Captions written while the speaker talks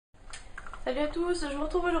Salut à tous, je vous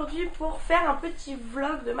retrouve aujourd'hui pour faire un petit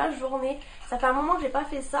vlog de ma journée. Ça fait un moment que j'ai pas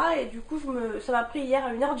fait ça et du coup ça m'a pris hier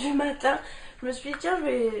à 1h du matin. Je me suis dit tiens je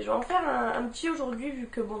vais en faire un petit aujourd'hui vu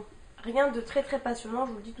que bon, rien de très passionnant,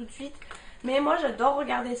 je vous le dis tout de suite. Mais moi j'adore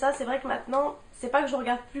regarder ça, c'est vrai que maintenant, c'est pas que je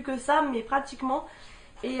regarde plus que ça mais pratiquement.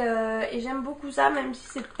 Et j'aime beaucoup ça même si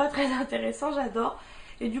c'est pas très intéressant, j'adore.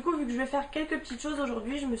 Et du coup vu que je vais faire quelques petites choses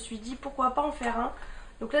aujourd'hui, je me suis dit pourquoi pas en faire un.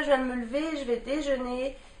 Donc là je viens de me lever, je vais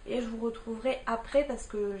déjeuner. Et je vous retrouverai après parce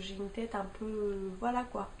que j'ai une tête un peu... voilà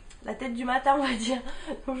quoi. La tête du matin on va dire.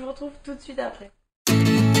 Donc je vous retrouve tout de suite après. Je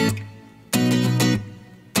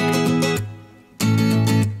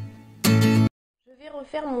vais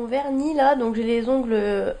refaire mon vernis là. Donc j'ai les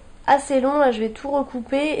ongles assez longs. Là je vais tout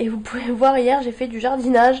recouper. Et vous pouvez voir hier j'ai fait du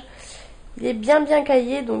jardinage. Il est bien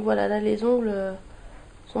caillé. Donc voilà là les ongles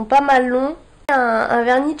sont pas mal longs. Un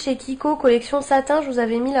vernis de chez Kiko, collection satin, je vous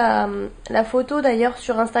avais mis la photo d'ailleurs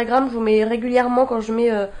sur Instagram, je vous mets régulièrement quand je mets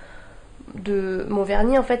de mon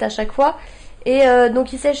vernis en fait à chaque fois. Et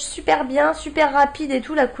donc il sèche super bien, super rapide et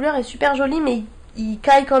tout, la couleur est super jolie mais il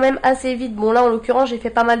caille quand même assez vite. Bon là en l'occurrence j'ai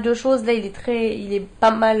fait pas mal de choses, là il est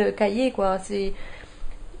pas mal caillé quoi,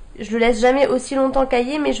 je le laisse jamais aussi longtemps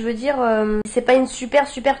cailler mais je veux dire c'est pas une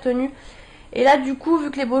super tenue. Et là du coup vu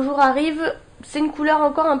que les beaux jours arrivent, c'est une couleur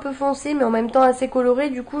encore un peu foncée mais en même temps assez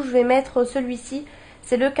colorée, du coup je vais mettre celui-ci.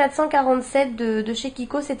 C'est le 447 de chez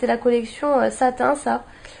Kiko, c'était la collection satin ça.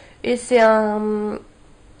 Et c'est un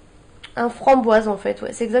framboise en fait,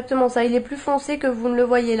 ouais, c'est exactement ça. Il est plus foncé que vous ne le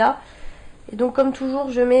voyez là. Et donc comme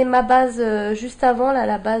toujours je mets ma base juste avant, là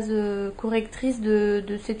la base correctrice de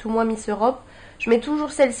C'est tout moi Miss Europe. Je mets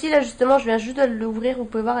toujours celle-ci, là justement je viens juste de l'ouvrir, vous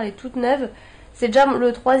pouvez voir elle est toute neuve. C'est déjà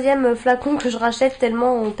le 3e flacon que je rachète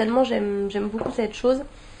tellement j'aime beaucoup cette chose.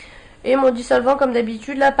 Et mon dissolvant comme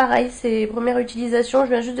d'habitude, là pareil, c'est première utilisation,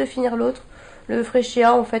 je viens juste de finir l'autre. Le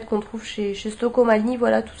Freccia en fait qu'on trouve chez Stocomanie,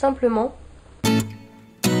 voilà tout simplement.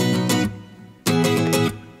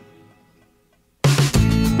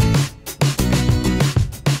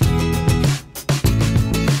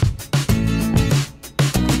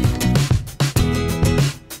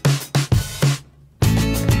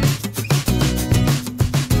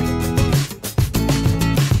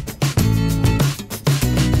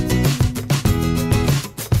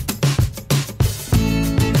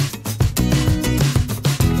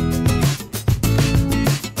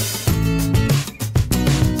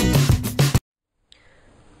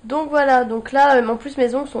 Donc voilà, donc là en plus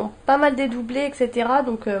mes ongles sont pas mal dédoublés etc.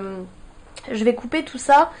 Donc je vais couper tout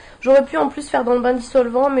ça. J'aurais pu en plus faire dans le bain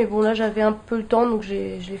dissolvant mais bon là j'avais un peu le temps donc je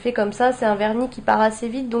l'ai fait comme ça. C'est un vernis qui part assez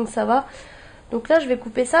vite donc ça va. Donc là je vais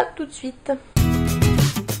couper ça tout de suite.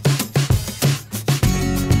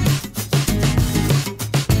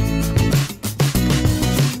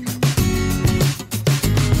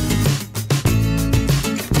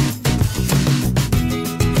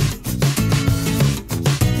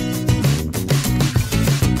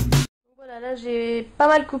 J'ai pas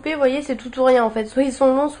mal coupé, vous voyez c'est tout ou rien en fait, soit ils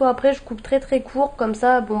sont longs soit après je coupe très court comme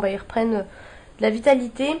ça, bon bah ils reprennent de la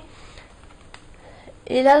vitalité.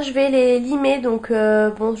 Et là je vais les limer donc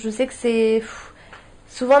bon je sais que c'est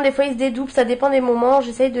souvent des fois ils se dédoublent, ça dépend des moments,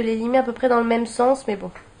 j'essaye de les limer à peu près dans le même sens mais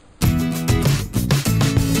bon.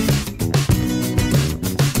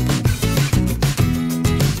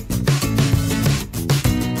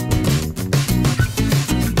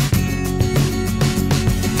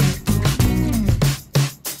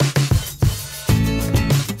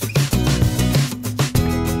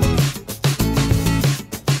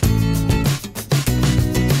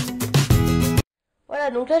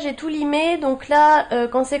 Donc là j'ai tout limé, donc là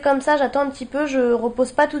quand c'est comme ça j'attends un petit peu, je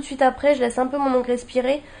repose pas tout de suite après, je laisse un peu mon ongle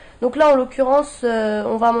respirer. Donc là en l'occurrence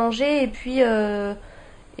on va manger et puis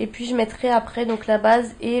je mettrai après donc la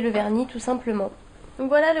base et le vernis tout simplement. Donc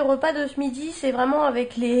voilà le repas de ce midi, c'est vraiment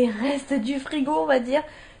avec les restes du frigo on va dire,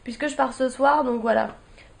 puisque je pars ce soir. Donc voilà,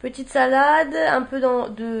 petite salade, un peu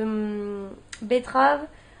de betterave,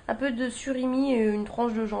 un peu de surimi et une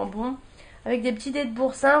tranche de jambon. Avec des petits dés de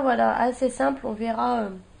boursin, voilà, assez simple, on verra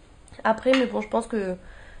après, mais bon, je pense que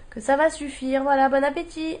ça va suffire. Voilà, bon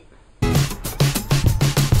appétit!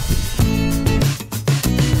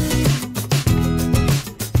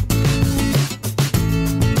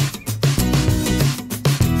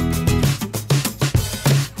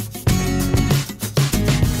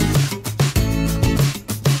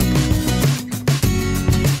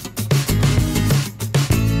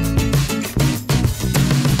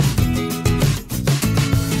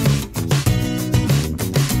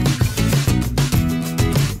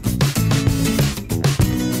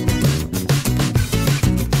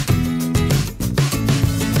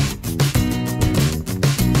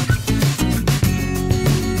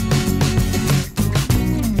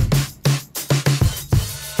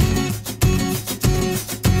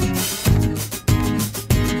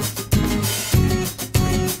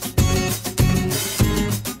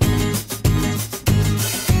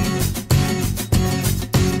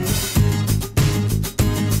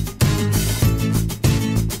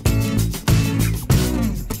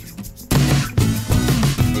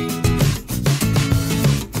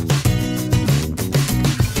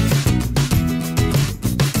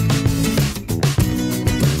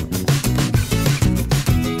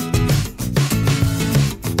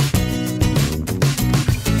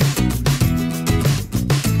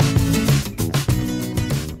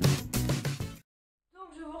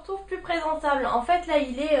 retrouve plus présentable. En fait là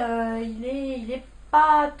il est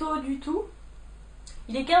pas tôt du tout.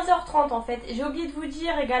 Il est 15h30 en fait. J'ai oublié de vous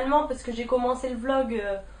dire également parce que j'ai commencé le vlog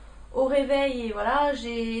au réveil et voilà,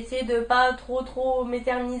 j'ai essayé de pas trop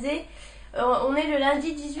m'éterniser. On est le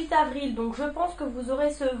lundi 18 avril, donc je pense que vous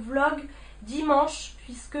aurez ce vlog dimanche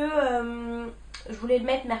puisque je voulais le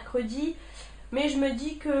mettre mercredi. Mais je me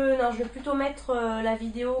dis que non, je vais plutôt mettre la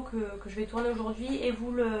vidéo que je vais tourner aujourd'hui et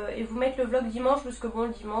vous mettre le vlog dimanche parce que bon,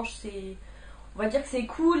 le dimanche c'est, on va dire que c'est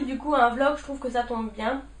cool, du coup un vlog je trouve que ça tombe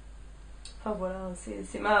bien. Enfin voilà,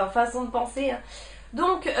 c'est ma façon de penser. Hein.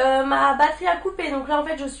 Donc ma batterie a coupé, donc là en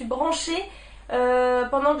fait je suis branchée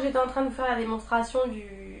pendant que j'étais en train de vous faire la démonstration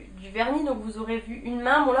du vernis, donc vous aurez vu une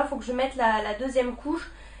main. Bon là il faut que je mette la deuxième couche,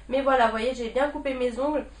 mais voilà, vous voyez j'ai bien coupé mes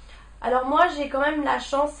ongles. Alors moi j'ai quand même la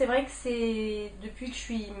chance, c'est vrai que c'est depuis que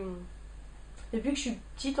je suis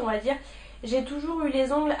petite on va dire, j'ai toujours eu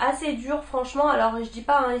les ongles assez durs franchement. Alors je dis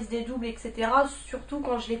pas hein, ils se dédoublent etc, surtout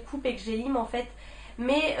quand je les coupe et que je les lime en fait.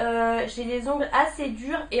 Mais j'ai les ongles assez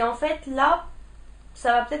durs et en fait là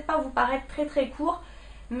ça va peut-être pas vous paraître très court,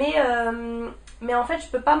 mais en fait je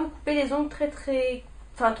peux pas me couper les ongles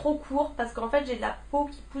trop courts parce qu'en fait j'ai de la peau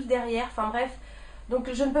qui pousse derrière, enfin bref. Donc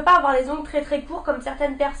je ne peux pas avoir les ongles très courts comme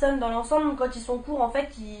certaines personnes. Dans l'ensemble quand ils sont courts en fait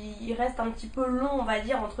ils restent un petit peu longs on va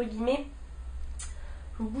dire entre guillemets.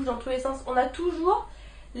 Je vous bouge dans tous les sens. On a toujours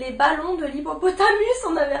les ballons de l'hippopotamus,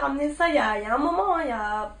 on avait ramené ça il y a un moment, hein, il y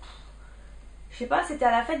a... Je sais pas, c'était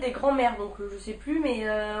à la fête des grands-mères, donc je sais plus, mais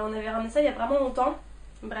on avait ramené ça il y a vraiment longtemps.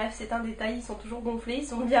 Bref, c'est un détail, ils sont toujours gonflés, ils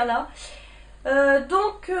sont bien là.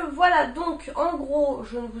 Voilà, donc en gros,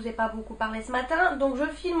 je ne vous ai pas beaucoup parlé ce matin, donc je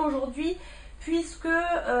filme aujourd'hui, puisque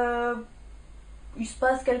il se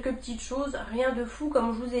passe quelques petites choses, rien de fou,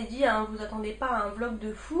 comme je vous ai dit, hein, vous attendez pas à un vlog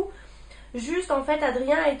de fou. Juste, en fait,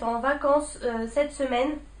 Adrien est en vacances cette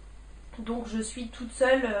semaine, donc je suis toute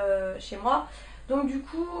seule chez moi. Donc du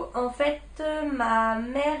coup, en fait, ma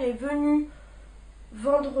mère est venue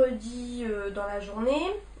vendredi dans la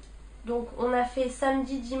journée. Donc on a fait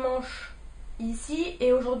samedi, dimanche ici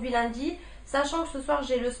et aujourd'hui lundi. Sachant que ce soir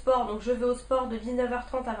j'ai le sport, donc je vais au sport de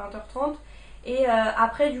 19h30 à 20h30. Et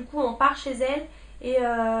après du coup on part chez elle. Et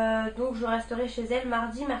donc je resterai chez elle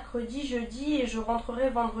mardi, mercredi, jeudi et je rentrerai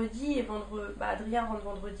vendredi. Et Adrien rentre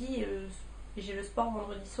vendredi et j'ai le sport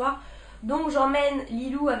vendredi soir. Donc j'emmène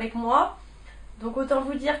Lilou avec moi. Donc autant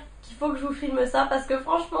vous dire qu'il faut que je vous filme ça parce que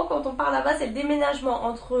franchement quand on part là-bas c'est le déménagement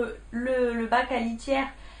entre le bac à litière,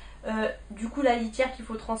 du coup la litière qu'il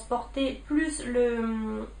faut transporter plus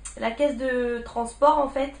la caisse de transport en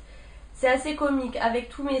fait. C'est assez comique avec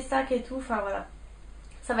tous mes sacs et tout, enfin voilà.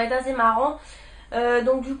 Ça va être assez marrant.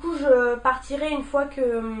 Donc du coup je partirai une fois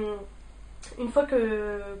que je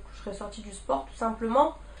serai sortie du sport tout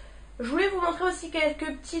simplement. Je voulais vous montrer aussi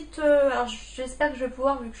quelques petites... alors j'espère que je vais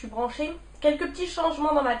pouvoir vu que je suis branchée. Quelques petits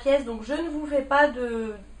changements dans ma pièce. Donc je ne vous fais pas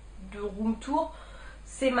de room tour.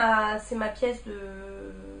 C'est ma pièce de...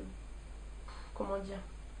 Comment dire,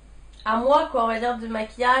 à moi quoi on va dire, de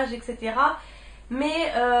maquillage etc.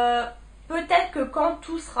 Mais peut-être que quand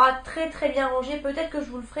tout sera très bien rangé, peut-être que je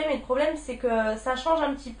vous le ferai. Mais le problème c'est que ça change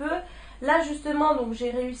un petit peu. Là justement donc j'ai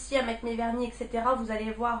réussi à mettre mes vernis etc. Vous allez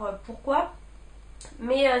voir pourquoi.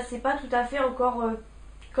 Mais c'est pas tout à fait encore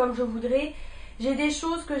comme je voudrais. J'ai des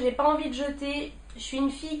choses que j'ai pas envie de jeter. Je suis une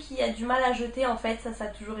fille qui a du mal à jeter en fait, ça a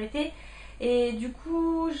toujours été. Et du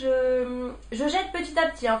coup je jette petit à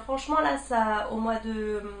petit. Hein. Franchement là ça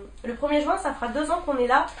le 1er juin ça fera 2 ans qu'on est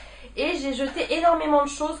là. Et j'ai jeté énormément de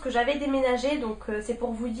choses que j'avais déménagées. Donc c'est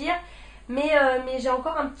pour vous dire. Mais j'ai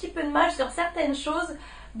encore un petit peu de mal sur certaines choses.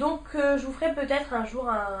 Donc je vous ferai peut-être un jour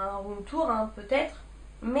un room tour, hein, peut-être.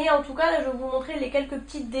 Mais en tout cas là je vais vous montrer les quelques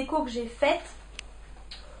petites décos que j'ai faites.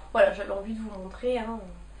 Voilà, j'avais envie de vous montrer. Hein.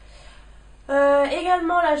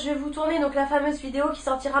 Également là je vais vous tourner donc la fameuse vidéo qui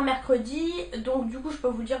sortira mercredi. Donc du coup je peux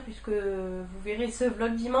vous dire puisque vous verrez ce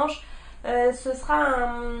vlog dimanche. Ce sera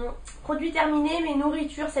un produit terminé mais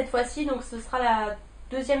nourriture cette fois-ci. Donc ce sera la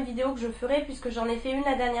deuxième vidéo que je ferai puisque j'en ai fait une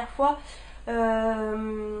la dernière fois.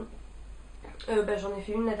 J'en ai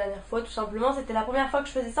fait une la dernière fois tout simplement, c'était la première fois que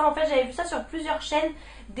je faisais ça. En fait j'avais vu ça sur plusieurs chaînes,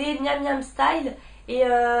 des miam miam style et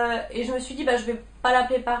je me suis dit je vais pas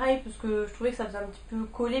l'appeler pareil parce que je trouvais que ça faisait un petit peu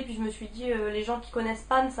collé. Puis je me suis dit les gens qui connaissent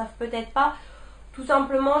pas ne savent peut-être pas. Tout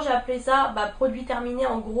simplement j'ai appelé ça produit terminé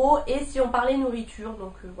en gros. Et si on parlait nourriture,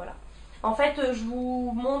 donc voilà. En fait je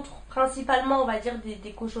vous montre principalement on va dire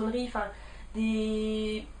des cochonneries, enfin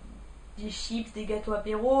des chips, des gâteaux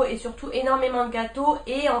apéro et surtout énormément de gâteaux.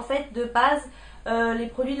 Et en fait de base les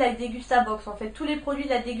produits de la Dégusta Box. En fait, tous les produits de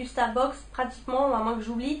la Dégusta Box, pratiquement, à moins que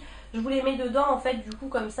j'oublie, je vous les mets dedans. En fait, du coup,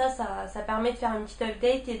 comme ça permet de faire une petite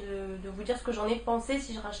update et de vous dire ce que j'en ai pensé,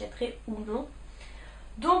 si je rachèterai ou non.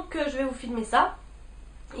 Donc, je vais vous filmer ça.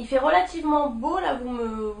 Il fait relativement beau, là, vous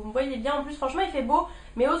me voyez bien. En plus, franchement, il fait beau,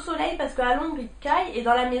 mais au soleil, parce qu'à l'ombre, il caille. Et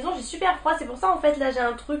dans la maison, j'ai super froid. C'est pour ça, en fait, là, j'ai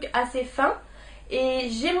un truc assez fin. Et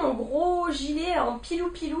j'ai mon gros gilet en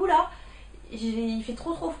pilou-pilou, là. Il fait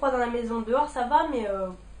trop froid dans la maison. Dehors ça va, mais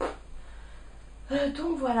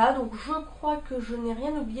donc voilà, donc je crois que je n'ai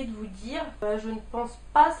rien oublié de vous dire. Je ne pense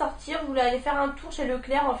pas sortir. Je voulais aller faire un tour chez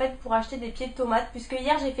Leclerc en fait pour acheter des pieds de tomates, puisque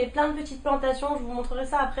hier j'ai fait plein de petites plantations. Je vous montrerai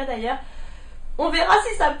ça après d'ailleurs. On verra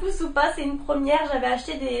si ça pousse ou pas, c'est une première. J'avais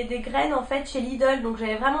acheté des graines en fait chez Lidl, donc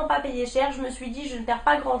j'avais vraiment pas payé cher. Je me suis dit je ne perds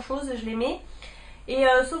pas grand chose, je les mets. Et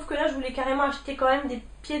sauf que là je voulais carrément acheter quand même des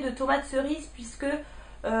pieds de tomates cerises, puisque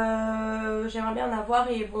j'aimerais bien en avoir.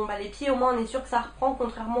 Et bon bah les pieds au moins on est sûr que ça reprend,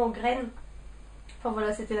 contrairement aux graines. Enfin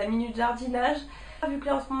voilà, c'était la minute jardinage. Vu que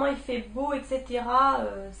là en ce moment il fait beau, etc.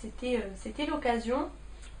 C'était l'occasion.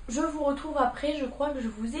 Je vous retrouve après. Je crois que je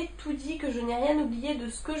vous ai tout dit, que je n'ai rien oublié de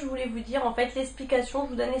ce que je voulais vous dire. En fait l'explication, je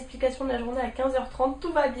vous donne l'explication de la journée à 15h30,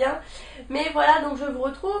 tout va bien. Mais voilà, donc je vous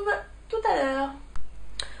retrouve tout à l'heure.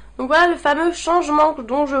 Donc voilà le fameux changement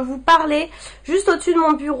dont je vous parlais, juste au-dessus de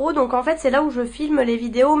mon bureau. Donc en fait c'est là où je filme les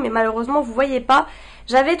vidéos, mais malheureusement vous voyez pas.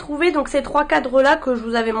 J'avais trouvé donc ces trois cadres là que je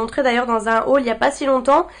vous avais montré d'ailleurs dans un haul il n'y a pas si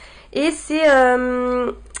longtemps. Et c'est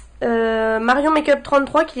Marion Make-up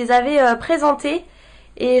 33 qui les avait présentés.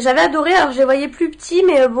 Et j'avais adoré, alors je les voyais plus petits,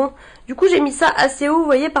 mais bon, du coup j'ai mis ça assez haut, vous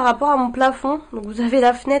voyez, par rapport à mon plafond. Donc vous avez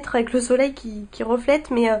la fenêtre avec le soleil qui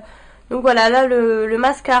reflète, mais... donc voilà, là le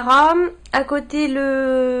mascara, à côté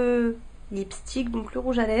le lipstick, donc le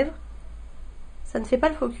rouge à lèvres. Ça ne fait pas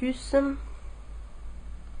le focus.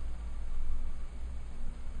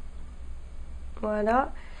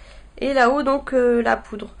 Voilà. Et là-haut donc la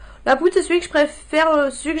poudre. La poudre c'est celui que je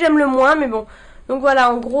préfère, celui que j'aime le moins, mais bon. Donc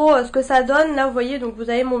voilà, en gros ce que ça donne, là vous voyez, donc vous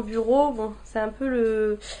avez mon bureau. Bon, c'est un peu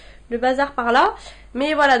le bazar par là.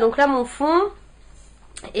 Mais voilà, donc là mon fond.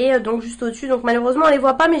 Et donc juste au-dessus, donc malheureusement on les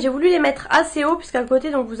voit pas, mais j'ai voulu les mettre assez haut, puisqu'à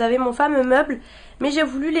côté donc vous avez mon fameux meuble, mais j'ai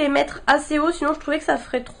voulu les mettre assez haut, sinon je trouvais que ça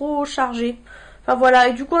ferait trop chargé. Enfin voilà,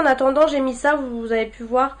 et du coup en attendant j'ai mis ça, vous avez pu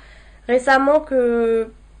voir récemment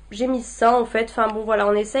que j'ai mis ça en fait. Enfin bon voilà,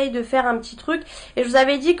 on essaye de faire un petit truc, et je vous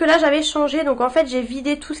avais dit que là j'avais changé, donc en fait j'ai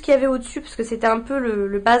vidé tout ce qu'il y avait au-dessus, parce que c'était un peu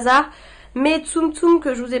le bazar. Mais Tsum Tsum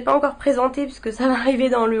que je vous ai pas encore présenté, puisque ça va arriver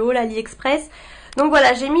dans le haul AliExpress. Donc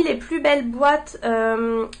voilà, j'ai mis les plus belles boîtes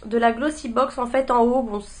de la Glossy Box en fait en haut.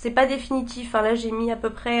 Bon, c'est pas définitif, hein. Là j'ai mis à peu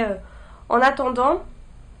près en attendant.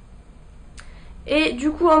 Et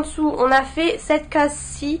du coup en dessous, on a fait cette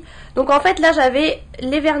case-ci. Donc en fait là j'avais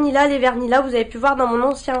les vernis là, vous avez pu voir dans mon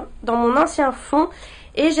ancien fond.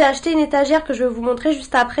 Et j'ai acheté une étagère que je vais vous montrer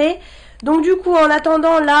juste après. Donc du coup en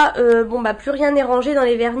attendant là, bon bah plus rien n'est rangé dans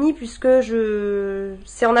les vernis, puisque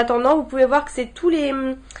c'est en attendant. Vous pouvez voir que c'est tous les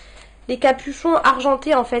capuchons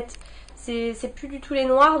argentés en fait, c'est plus du tout les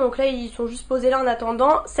noirs, donc là ils sont juste posés là en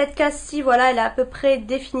attendant. Cette case-ci, voilà, elle est à peu près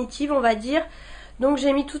définitive on va dire. Donc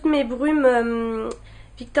j'ai mis toutes mes brumes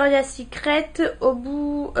Victoria's Secret, au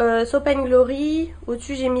bout Soap & Glory,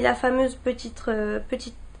 au-dessus j'ai mis la fameuse petite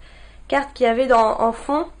carte qu'il y avait en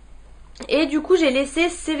fond. Et du coup j'ai laissé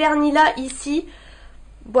ces vernis là ici.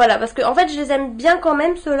 Voilà, parce que en fait je les aime bien quand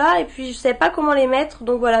même ceux-là, et puis je sais pas comment les mettre.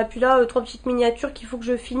 Donc voilà, puis là trois petites miniatures qu'il faut que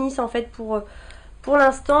je finisse en fait pour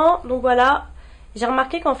l'instant. Donc voilà, j'ai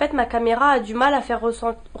remarqué qu'en fait ma caméra a du mal à faire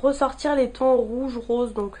ressortir les tons rouge,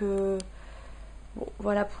 rose. Donc bon,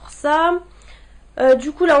 voilà pour ça.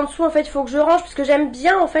 Du coup là en dessous en fait il faut que je range, parce que j'aime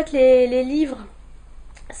bien en fait les livres.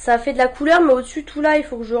 Ça fait de la couleur, mais au-dessus tout là il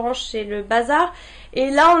faut que je range, c'est le bazar.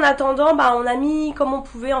 Et là en attendant, bah on a mis comme on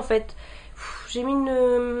pouvait en fait. J'ai mis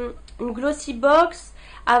une Glossy Box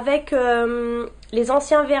avec les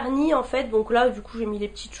anciens vernis en fait. Donc là du coup j'ai mis les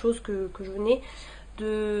petites choses que je venais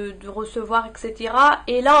de recevoir, etc.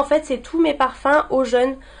 Et là en fait c'est tous mes parfums au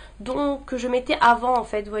jeune, donc que je mettais avant en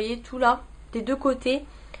fait. Vous voyez tout là, des deux côtés,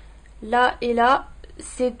 là et là.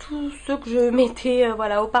 C'est tout ce que je mettais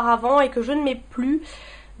voilà, auparavant et que je ne mets plus.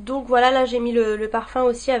 Donc voilà, là j'ai mis le parfum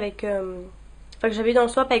aussi avec... enfin que j'avais dans le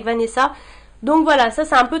swap avec Vanessa. Donc voilà, ça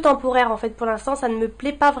c'est un peu temporaire en fait pour l'instant, ça ne me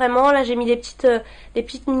plaît pas vraiment. Là j'ai mis les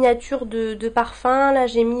petites miniatures de parfums. Là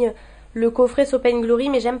j'ai mis le coffret Soap & Glory,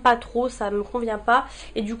 mais j'aime pas trop, ça me convient pas.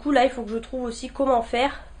 Et du coup là il faut que je trouve aussi comment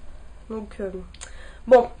faire. Donc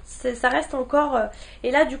bon, ça reste encore... et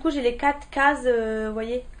là du coup j'ai les 4 cases, vous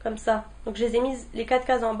voyez, comme ça. Donc je les ai mises les 4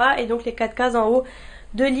 cases en bas et donc les 4 cases en haut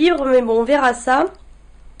de livres, mais bon on verra ça.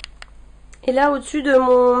 Et là au-dessus de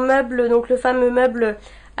mon meuble, donc le fameux meuble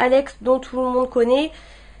Alex dont tout le monde connaît,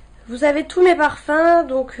 vous avez tous mes parfums.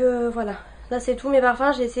 Donc voilà, là c'est tous mes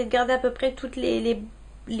parfums. J'ai essayé de garder à peu près toutes les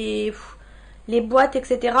boîtes,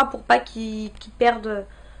 etc. pour pas qu'ils perdent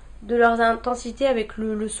de leurs intensités avec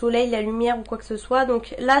le soleil, la lumière ou quoi que ce soit.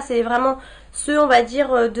 Donc là c'est vraiment ceux, on va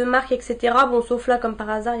dire, de marque, etc. Bon, sauf là comme par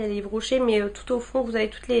hasard il y a les Yves Rocher, mais tout au fond vous avez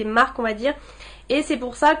toutes les marques, on va dire. Et c'est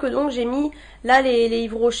pour ça que donc j'ai mis là les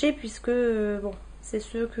Yves Rocher, puisque bon, c'est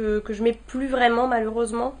ceux que je mets plus vraiment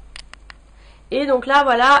malheureusement. Et donc là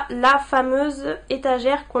voilà la fameuse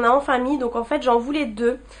étagère qu'on a enfin mis. Donc en fait j'en voulais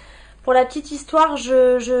deux. Pour la petite histoire,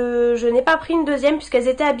 je n'ai pas pris une deuxième puisqu'elles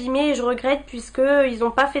étaient abîmées et je regrette, puisqu'ils n'ont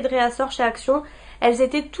pas fait de réassort chez Action. Elles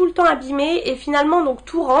étaient tout le temps abîmées et finalement donc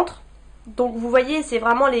tout rentre. Donc vous voyez, c'est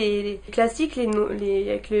vraiment les classiques,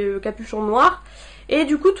 avec le capuchon noir. Et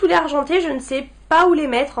du coup tous les argentés, je ne sais pas où les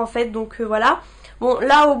mettre en fait, donc voilà. Bon,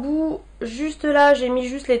 là au bout, juste là, j'ai mis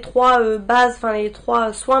juste les trois bases, enfin les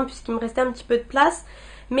trois soins, puisqu'il me restait un petit peu de place.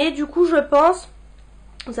 Mais du coup je pense,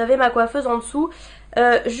 vous savez ma coiffeuse en dessous,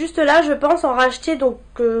 juste là je pense en racheter. Donc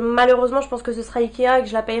malheureusement je pense que ce sera Ikea et que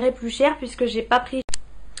je la payerai plus cher puisque j'ai pas pris.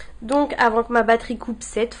 Donc avant que ma batterie coupe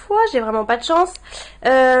cette fois, j'ai vraiment pas de chance.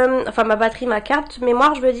 Enfin ma batterie, ma carte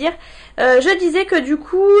mémoire je veux dire. Je disais que du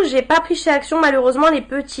coup j'ai pas pris chez Action malheureusement les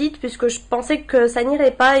petites, puisque je pensais que ça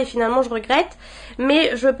n'irait pas et finalement je regrette.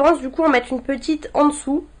 Mais je pense du coup en mettre une petite en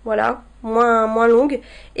dessous, voilà, moins longue,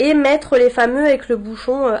 et mettre les fameux avec le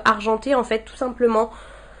bouchon argenté en fait tout simplement.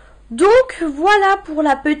 Donc voilà pour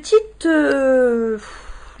la petite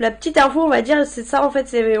info, on va dire. C'est ça en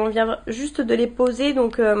fait, on vient juste de les poser.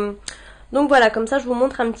 Donc voilà, comme ça je vous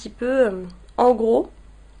montre un petit peu en gros.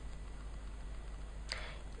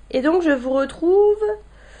 Et donc je vous retrouve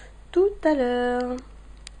tout à l'heure.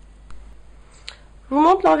 Je vous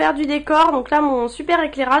montre l'envers du décor. Donc là mon super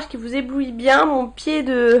éclairage qui vous éblouit bien, mon pied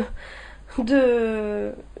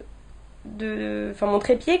enfin mon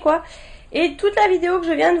trépied quoi. Et toute la vidéo que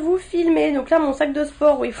je viens de vous filmer. Donc là mon sac de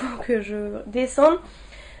sport où il faut que je descende.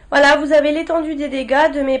 Voilà, vous avez l'étendue des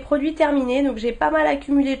dégâts de mes produits terminés. Donc j'ai pas mal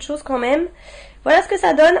accumulé de choses quand même. Voilà ce que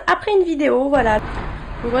ça donne après une vidéo, voilà.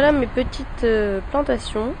 Donc voilà mes petites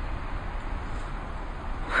plantations.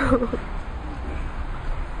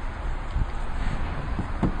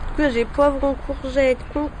 J'ai poivrons, courgettes,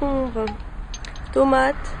 concombres,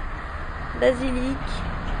 tomates, basilic.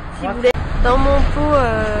 Si vous voulez, dans mon pot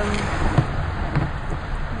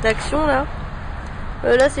d'Action là.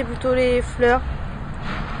 Là c'est plutôt les fleurs.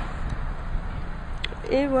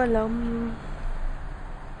 Et voilà.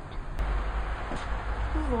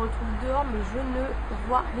 Je vous retrouve dehors mais je ne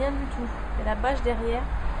vois rien du tout. Il y a la bâche derrière.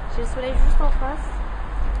 J'ai le soleil juste en face.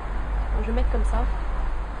 Donc, je vais mettre comme ça.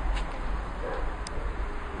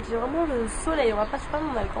 J'ai vraiment le soleil. On va pas se prendre,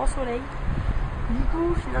 on a le grand soleil. Du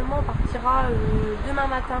coup finalement on partira demain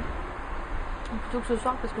matin. Plutôt que ce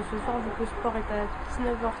soir, parce que ce soir vu que le sport est à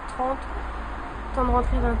 19h30, temps de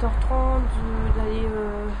rentrer 20h30, d'aller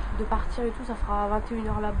de partir et tout, ça fera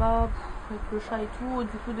 21h là-bas avec le chat et tout.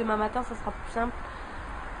 Du coup demain matin ça sera plus simple.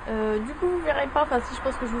 Du coup vous verrez pas, enfin si, je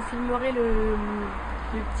pense que je vous filmerai le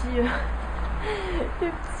petit le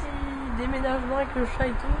petit déménagement avec le chat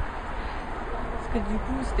et tout, parce que du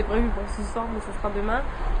coup c'était prévu pour ce soir mais ça sera demain.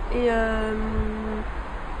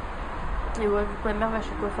 Et ouais, vu que ma mère va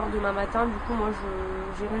chez le coiffeur demain matin, du coup moi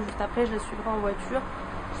j'irai juste après, je la suivrai en voiture.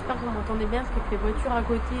 J'espère que vous m'entendez bien, parce qu'avec les voitures à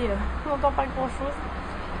côté, on n'entend pas grand chose.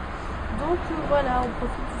 Donc voilà, on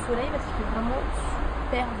profite du soleil parce qu'il fait vraiment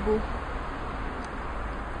super beau.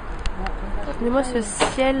 Regardez-moi ce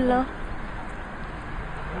ciel là.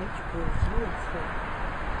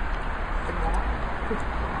 Il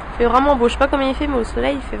fait vraiment beau, je sais pas combien il fait, mais au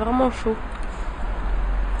soleil il fait vraiment chaud.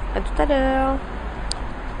 A tout à l'heure.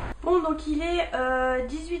 Bon, donc il est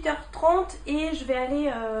 18h30 et je vais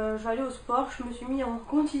aller au sport. Je me suis mis en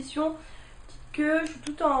condition, petite queue, je suis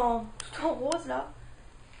tout en rose là.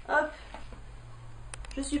 Hop,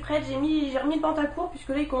 je suis prête. J'ai remis le pantacourt puisque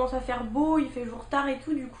là il commence à faire beau, il fait jour tard et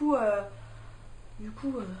tout. Du coup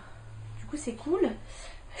c'est cool.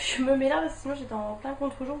 Je me mets là parce que sinon j'étais en plein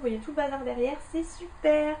contre-jour. Vous voyez tout le bazar derrière, c'est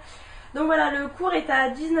super. Donc voilà, le cours est à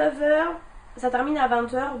 19h. Ça termine à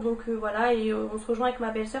 20h, donc voilà, et on se rejoint avec ma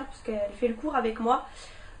belle-sœur puisqu'elle fait le cours avec moi.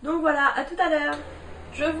 Donc voilà, à tout à l'heure.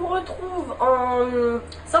 Je vous retrouve en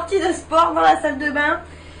sortie de sport dans la salle de bain.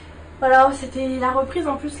 Voilà, c'était la reprise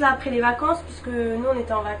en plus là après les vacances, puisque nous on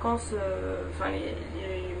était en vacances, enfin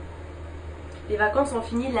les vacances ont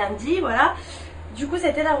fini lundi, voilà. Du coup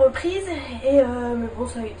c'était la reprise, et mais bon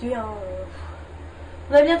ça a été, hein,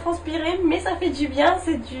 on a bien transpiré, mais ça fait du bien,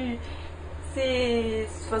 ça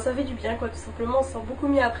fait du bien quoi, tout simplement, on se sent beaucoup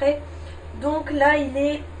mieux après. Donc là il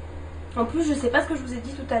est... En plus je sais pas ce que je vous ai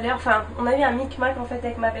dit tout à l'heure. Enfin on a eu un micmac en fait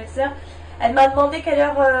avec ma belle-sœur. Elle m'a demandé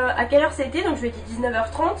à quelle heure c'était. Donc je lui ai dit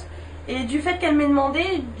 19h30. Et du fait qu'elle m'ait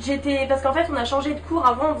demandé, j'étais... Parce qu'en fait on a changé de cours.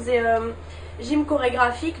 Avant on faisait gym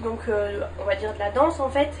chorégraphique. Donc on va dire de la danse en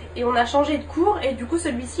fait. Et on a changé de cours. Et du coup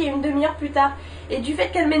celui-ci est une demi-heure plus tard. Et du fait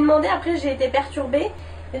qu'elle m'ait demandé, après j'ai été perturbée.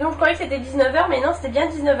 Et donc je croyais que c'était 19h, mais non, c'était bien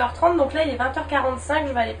 19h30. Donc là il est 20h45,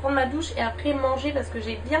 je vais aller prendre ma douche et après manger parce que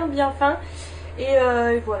j'ai bien faim. Et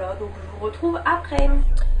voilà, donc je vous retrouve après.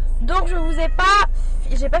 Donc je vous ai pas...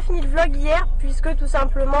 J'ai pas fini le vlog hier puisque tout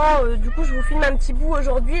simplement, du coup je vous filme un petit bout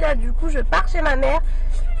aujourd'hui. Là du coup je pars chez ma mère.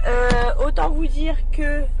 Autant vous dire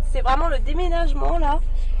que c'est vraiment le déménagement là.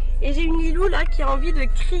 Et j'ai une Lilou là qui a envie de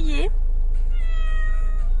crier.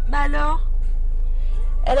 Bah alors...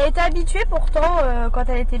 Elle a été habituée pourtant quand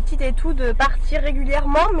elle était petite et tout de partir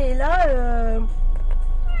régulièrement, mais là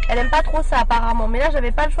elle aime pas trop ça apparemment. Mais là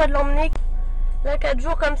j'avais pas le choix de l'emmener. Là 4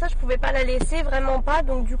 jours comme ça je pouvais pas la laisser, vraiment pas.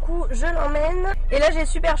 Donc du coup je l'emmène. Et là j'ai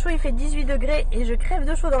super chaud, il fait 18 degrés et je crève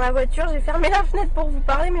de chaud dans la voiture. J'ai fermé la fenêtre pour vous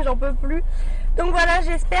parler mais j'en peux plus. Donc voilà,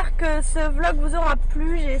 j'espère que ce vlog vous aura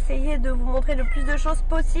plu. J'ai essayé de vous montrer le plus de choses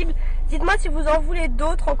possible. Dites-moi si vous en voulez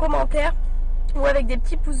d'autres en commentaire ou avec des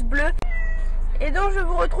petits pouces bleus. Et donc je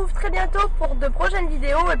vous retrouve très bientôt pour de prochaines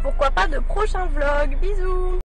vidéos et pourquoi pas de prochains vlogs. Bisous!